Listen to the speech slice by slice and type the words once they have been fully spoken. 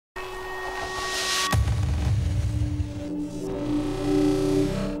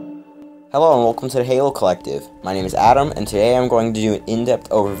Hello and welcome to the Halo Collective. My name is Adam, and today I'm going to do an in-depth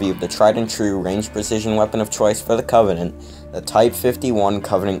overview of the tried and true ranged precision weapon of choice for the Covenant, the Type 51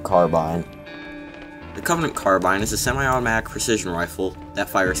 Covenant Carbine. The Covenant Carbine is a semi-automatic precision rifle that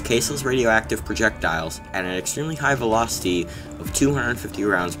fires caseless radioactive projectiles at an extremely high velocity of 250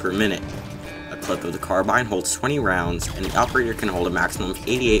 rounds per minute. A clip of the carbine holds 20 rounds, and the operator can hold a maximum of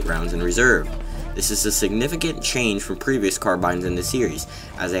 88 rounds in reserve. This is a significant change from previous carbines in the series,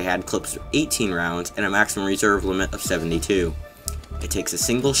 as they had clips of 18 rounds and a maximum reserve limit of 72. It takes a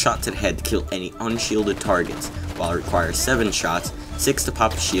single shot to the head to kill any unshielded targets, while it requires 7 shots, 6 to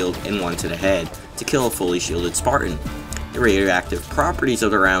pop a shield and 1 to the head, to kill a fully shielded Spartan. The radioactive properties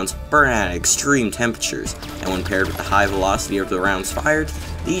of the rounds burn at extreme temperatures, and when paired with the high velocity of the rounds fired,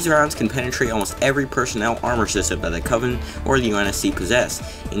 these rounds can penetrate almost every personnel armor system that the Covenant or the UNSC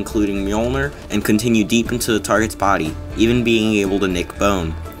possess, including Mjolnir, and continue deep into the target's body, even being able to nick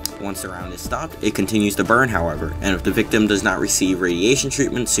bone. Once the round is stopped, it continues to burn, however, and if the victim does not receive radiation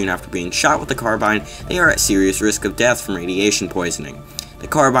treatment soon after being shot with the carbine, they are at serious risk of death from radiation poisoning. The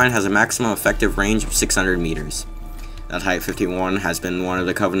carbine has a maximum effective range of 600 meters. The Type 51 has been one of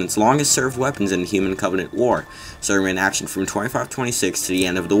the Covenant's longest served weapons in the Human-Covenant War, serving in action from 2526 to the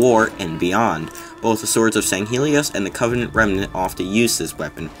end of the war and beyond. Both the swords of Sanghelios and the Covenant Remnant often used this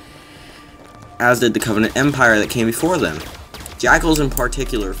weapon, as did the Covenant Empire that came before them. Jackals in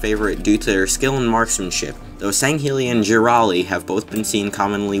particular favor it due to their skill in marksmanship, though Sangheili and Girali have both been seen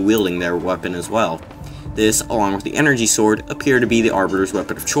commonly wielding their weapon as well. This, along with the energy sword, appear to be the Arbiter's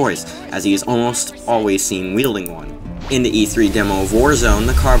weapon of choice, as he is almost always seen wielding one. In the E3 demo of Warzone,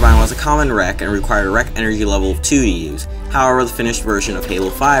 the carbine was a common rec and required a rec energy level of 2 to use. However, the finished version of Halo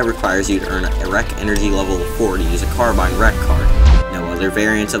 5 requires you to earn a rec energy level of 4 to use a carbine rec card. No other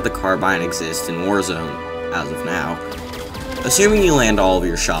variants of the carbine exist in Warzone, as of now. Assuming you land all of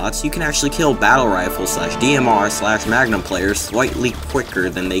your shots, you can actually kill battle rifle /DMR /Magnum players slightly quicker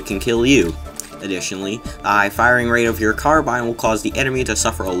than they can kill you. Additionally, the high firing rate of your carbine will cause the enemy to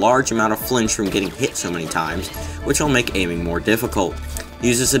suffer a large amount of flinch from getting hit so many times, which will make aiming more difficult.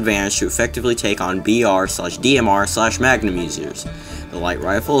 Use this advantage to effectively take on BR /DMR /Magnum users. The light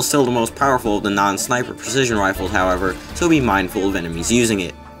rifle is still the most powerful of the non-sniper precision rifles, however, so be mindful of enemies using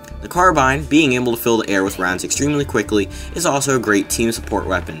it. The carbine, being able to fill the air with rounds extremely quickly, is also a great team support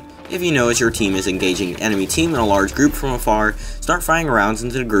weapon. If you notice your team is engaging an enemy team in a large group from afar, start firing rounds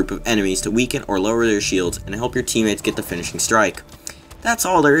into the group of enemies to weaken or lower their shields and help your teammates get the finishing strike. That's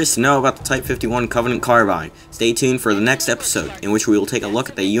all there is to know about the Type 51 Covenant Carbine. Stay tuned for the next episode, in which we will take a look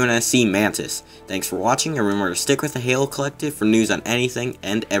at the UNSC Mantis. Thanks for watching, and remember to stick with the Halo Collective for news on anything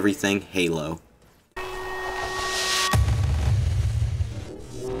and everything Halo.